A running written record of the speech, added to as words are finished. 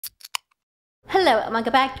Hello and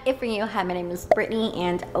welcome back. If you're new, hi, my name is Brittany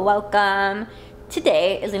and welcome.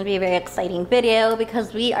 Today is going to be a very exciting video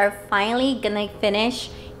because we are finally gonna finish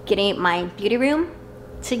getting my beauty room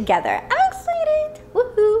together. I'm excited!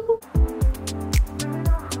 Woohoo!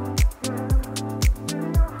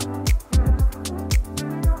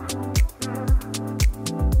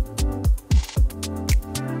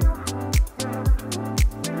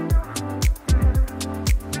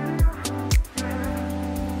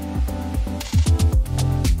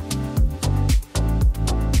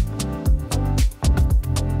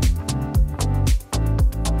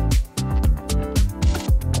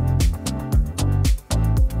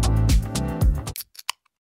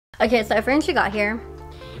 Okay, so our friend, she got here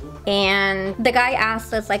and the guy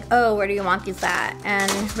asked us like, oh, where do you want these at?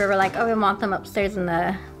 And we were like, oh, we want them upstairs in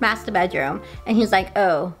the master bedroom. And he's like,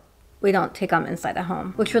 oh, we don't take them inside the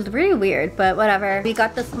home, which was really weird, but whatever. We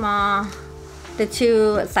got the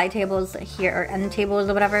two side tables here, or end tables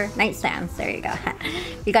or whatever, nightstands, there you go.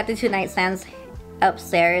 We got the two nightstands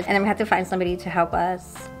upstairs and then we had to find somebody to help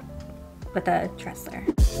us with the dresser.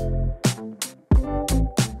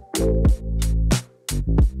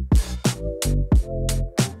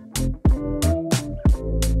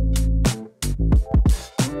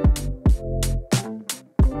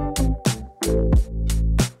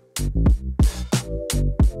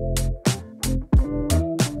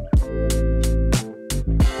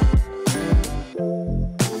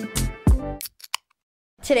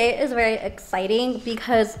 Today is very exciting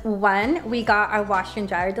because one, we got our washer and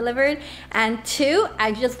dryer delivered, and two,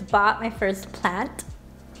 I just bought my first plant.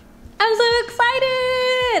 I'm so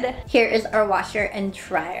excited! Here is our washer and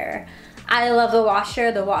dryer. I love the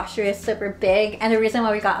washer. The washer is super big, and the reason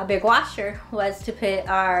why we got a big washer was to put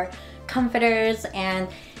our comforters and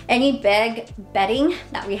any big bedding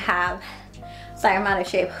that we have. Sorry, I'm out of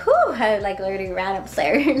shape. Whew, I like literally ran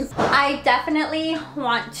upstairs. I definitely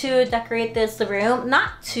want to decorate this room.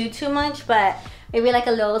 Not too much, but maybe like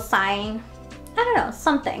a little sign. I don't know,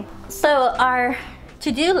 something. So our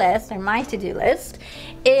to-do list, or my to-do list,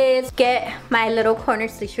 is get my little corner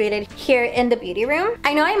situated here in the beauty room.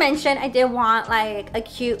 I know I mentioned I did want like a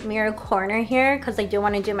cute mirror corner here because I do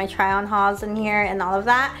want to do my try-on hauls in here and all of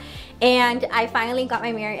that. And I finally got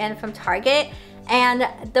my mirror in from Target. And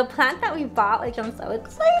the plant that we bought, which I'm so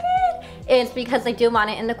excited, is because I do want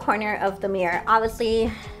it in the corner of the mirror.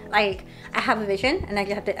 Obviously, like, I have a vision and I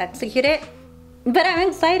just have to execute it, but I'm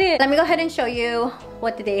excited. Let me go ahead and show you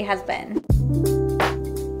what the day has been.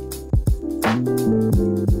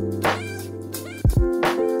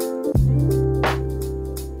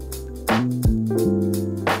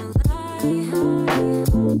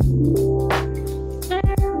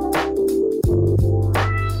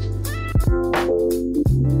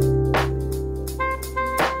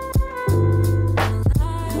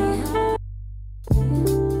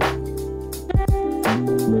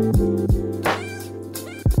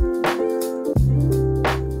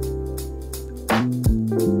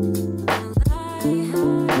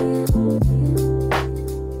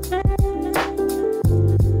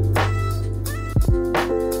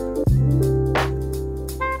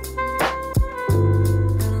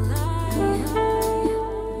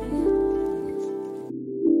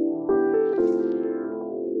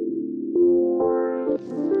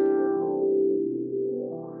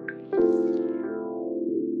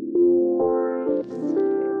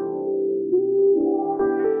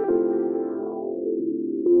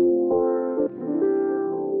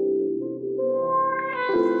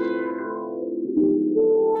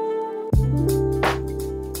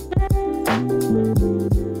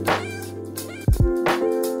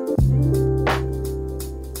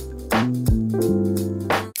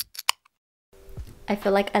 I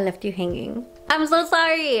feel like I left you hanging. I'm so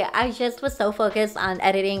sorry. I just was so focused on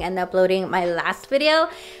editing and uploading my last video.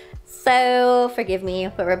 So forgive me,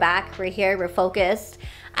 but we're back, we're here, we're focused.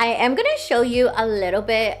 I am gonna show you a little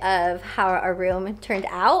bit of how our room turned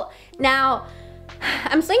out. Now,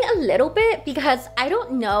 I'm saying a little bit because I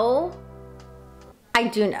don't know. I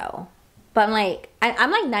do know, but I'm like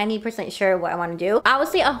 90% sure what I wanna do.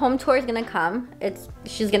 Obviously a home tour is gonna come.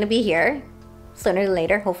 She's gonna be here sooner than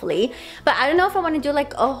later, hopefully. But I don't know if I want to do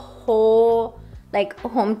like a whole like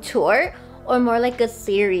home tour or more like a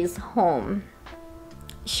series home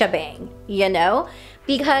shebang, you know?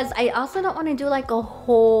 Because I also don't want to do like a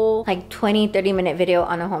whole like 20-30 minute video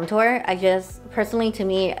on a home tour. I just, personally, to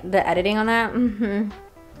me, the editing on that,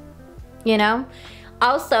 you know?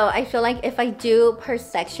 Also, I feel like if I do per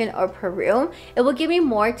section or per room, it will give me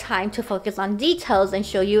more time to focus on details and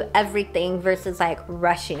show you everything versus like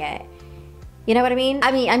rushing it. You know what I mean?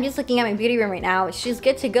 I'm just looking at my beauty room right now. She's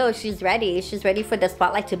good to go. She's ready. She's ready for the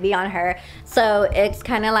spotlight to be on her. So it's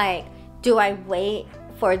kind of like, do I wait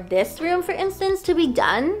for this room, for instance, to be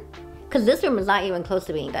done? Because this room is not even close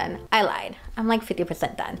to being done. I lied. I'm like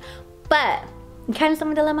 50% done. But kind of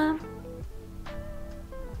some dilemma.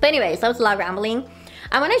 But anyways, that was a lot of rambling.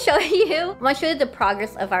 I want to show you the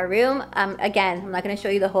progress of our room. Again, I'm not going to show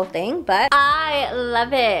you the whole thing, but I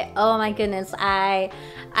love it. Oh my goodness, I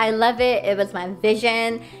love it. It was my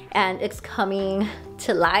vision and it's coming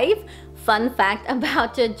to life. Fun fact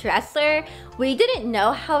about the dresser, we didn't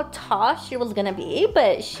know how tall she was gonna be,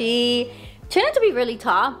 but she turned out to be really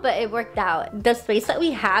tall, but it worked out. The space that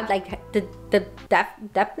we have, like the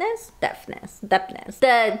depthness,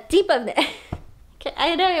 the deep of it.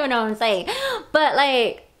 I don't even know what I'm saying, but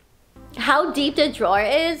like how deep the drawer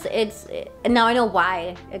is, now I know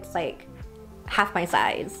why it's like half my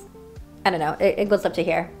size. I don't know, it goes up to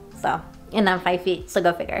here, so. And I'm 5 feet, so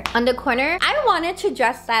go figure. On the corner, I wanted to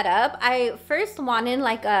dress that up. I first wanted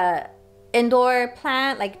like a indoor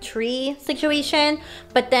plant, like tree situation,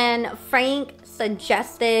 but then Frank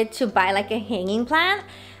suggested to buy like a hanging plant.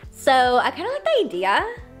 So I kind of like the idea.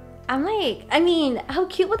 I'm like, I mean, how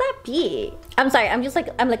cute would that be? I'm sorry, I'm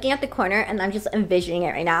looking at the corner and I'm just envisioning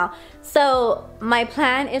it right now. So my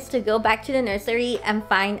plan is to go back to the nursery and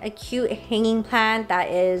find a cute hanging plant that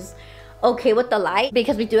is okay with the light,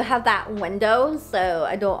 because we do have that window, so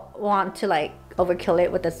I don't want to like overkill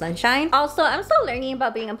it with the sunshine. Also, I'm still learning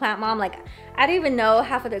about being a plant mom. Like, I don't even know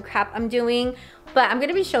half of the crap I'm doing, but I'm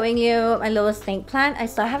gonna be showing you my little snake plant. I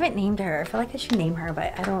still haven't named her. I feel like I should name her,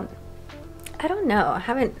 but I don't know. I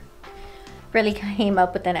haven't really came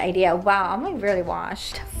up with an idea. Wow, I'm like really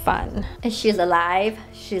washed. Fun. And she's alive,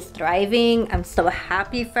 she's thriving. I'm so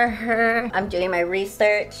happy for her. I'm doing my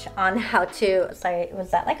research on how to, sorry, was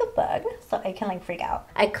that like a bug? So I can like freak out.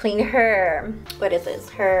 I cleaned her, what is this?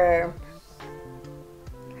 Her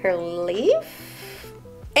leaf?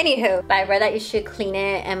 Anywho, but I read that you should clean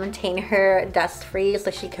it and maintain her dust free so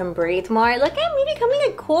she can breathe more. Look at me becoming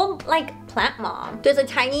a cool like plant mom. There's a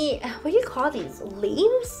tiny, what do you call these?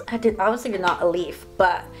 Leaves? Obviously they're not a leaf,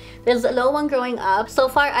 but there's a little one growing up. So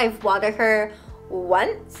far I've watered her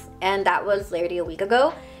once, and that was literally a week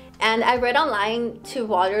ago. And I read online to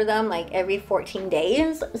water them like every 14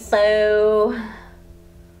 days. So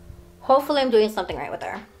hopefully I'm doing something right with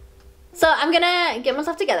her. So I'm gonna get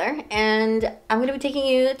myself together and I'm gonna be taking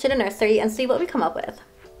you to the nursery and see what we come up with.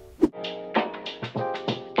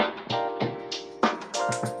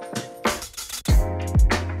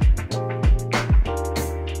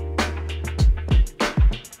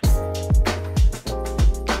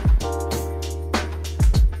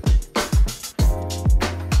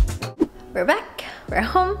 We're back, we're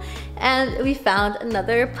home, and we found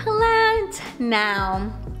another plant.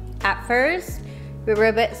 Now, at first, we were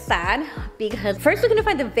a bit sad because first we couldn't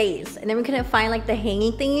find the vase and then we couldn't find like the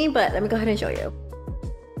hanging thingy, but let me go ahead and show you.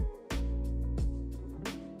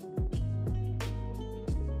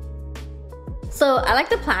 So I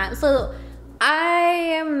like the plant. So I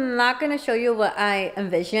am not gonna show you what I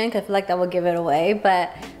envision because I feel like that will give it away,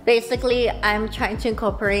 but basically I'm trying to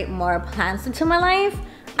incorporate more plants into my life.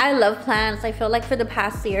 I love plants. I feel like for the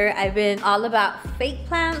past year I've been all about fake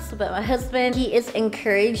plants, but my husband, he is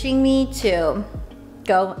encouraging me to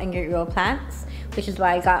go and get real plants, which is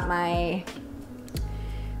why I got my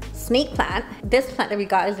snake plant. This plant that we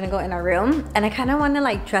got is gonna go in our room, and I kind of want to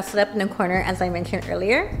like dress it up in the corner as I mentioned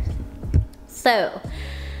earlier. So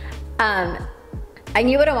I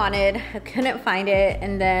knew what I wanted, I couldn't find it,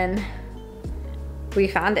 and then we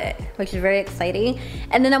found it, which is very exciting.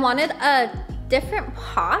 And then I wanted a different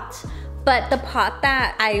pot, but the pot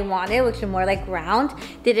that I wanted, which is more like round,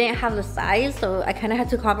 they didn't have the size, so I kind of had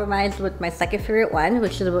to compromise with my second favorite one,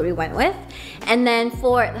 which is what we went with. And then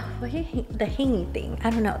for the hanging thing,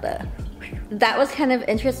 I don't know, that was kind of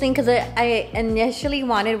interesting because I initially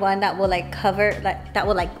wanted one that will like cover, that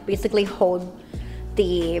will like basically hold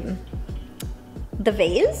the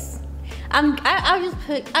vase.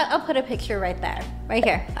 I'll put a picture right there, right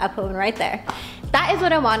here. I'll put one right there. That is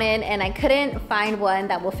what I wanted, and I couldn't find one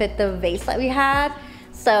that will fit the vase that we had.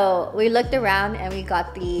 So we looked around and we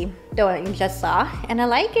got the one you just saw, and I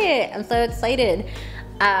like it. I'm so excited.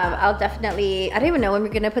 I'll definitely, I don't even know when we're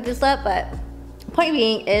gonna put this up, but point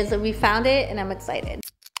being is we found it and I'm excited.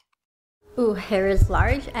 Ooh, hair is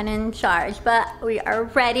large and in charge, but we are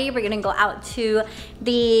ready. We're gonna go out to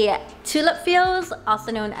the tulip fields,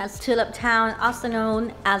 also known as Tulip Town, also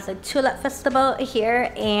known as the Tulip Festival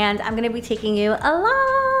here, and I'm gonna be taking you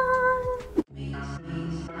along.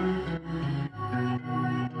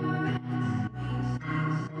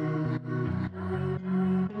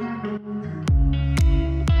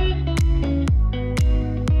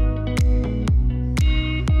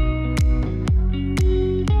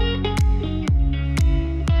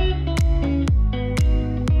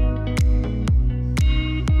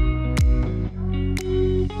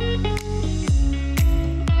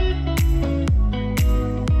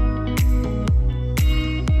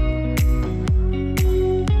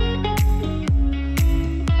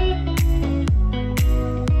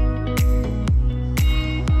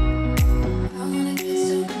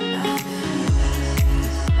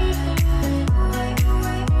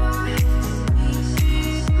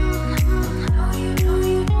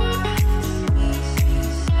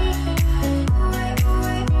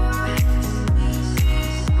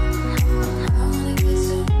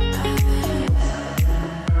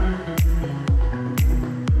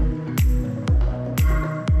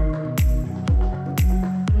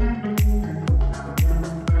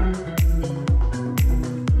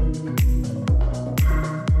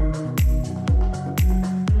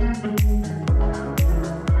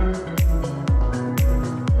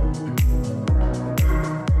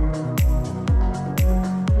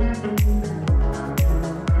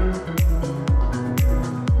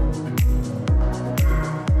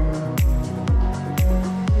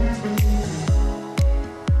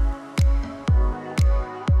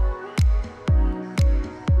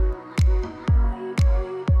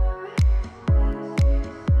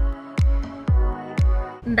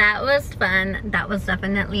 was fun. That was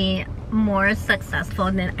definitely more successful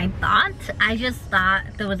than I thought. I just thought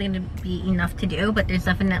there was going to be enough to do, but there's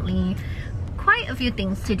definitely quite a few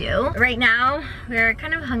things to do. Right now, we're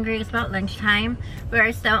kind of hungry. It's about lunchtime.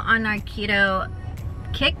 We're still on our keto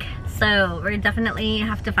kick, so we definitely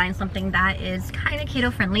have to find something that is kind of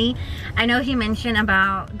keto friendly. I know he mentioned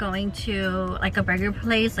about going to like a burger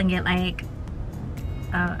place and get like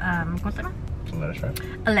what's that? A lettuce wrap.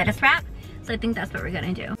 A lettuce wrap. So I think that's what we're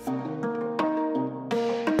gonna do.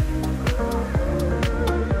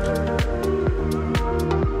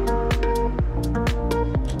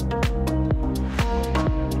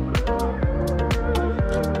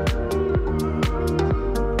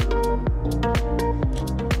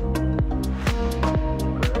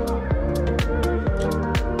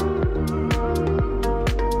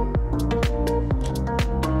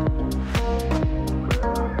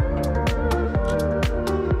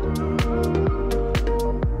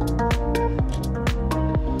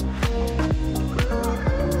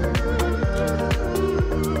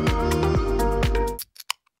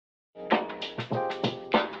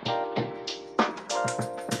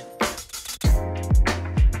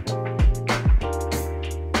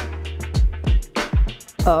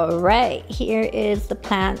 Alright, here is the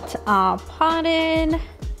plant all potted.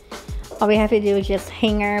 All we have to do is just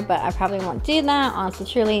hang her, but I probably won't do that, honestly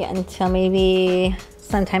truly, until maybe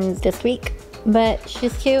sometime this week. But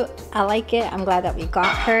she's cute. I like it. I'm glad that we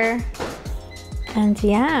got her. And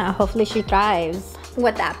yeah, hopefully she thrives.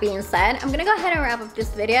 With that being said, I'm gonna go ahead and wrap up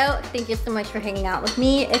this video. Thank you so much for hanging out with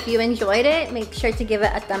me. If you enjoyed it, make sure to give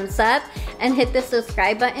it a thumbs up and hit the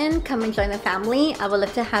subscribe button. Come and join the family. I would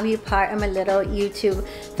love to have you part of my little YouTube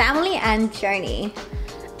family and journey.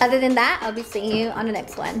 Other than that, I'll be seeing you on the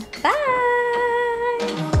next one.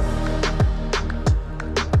 Bye!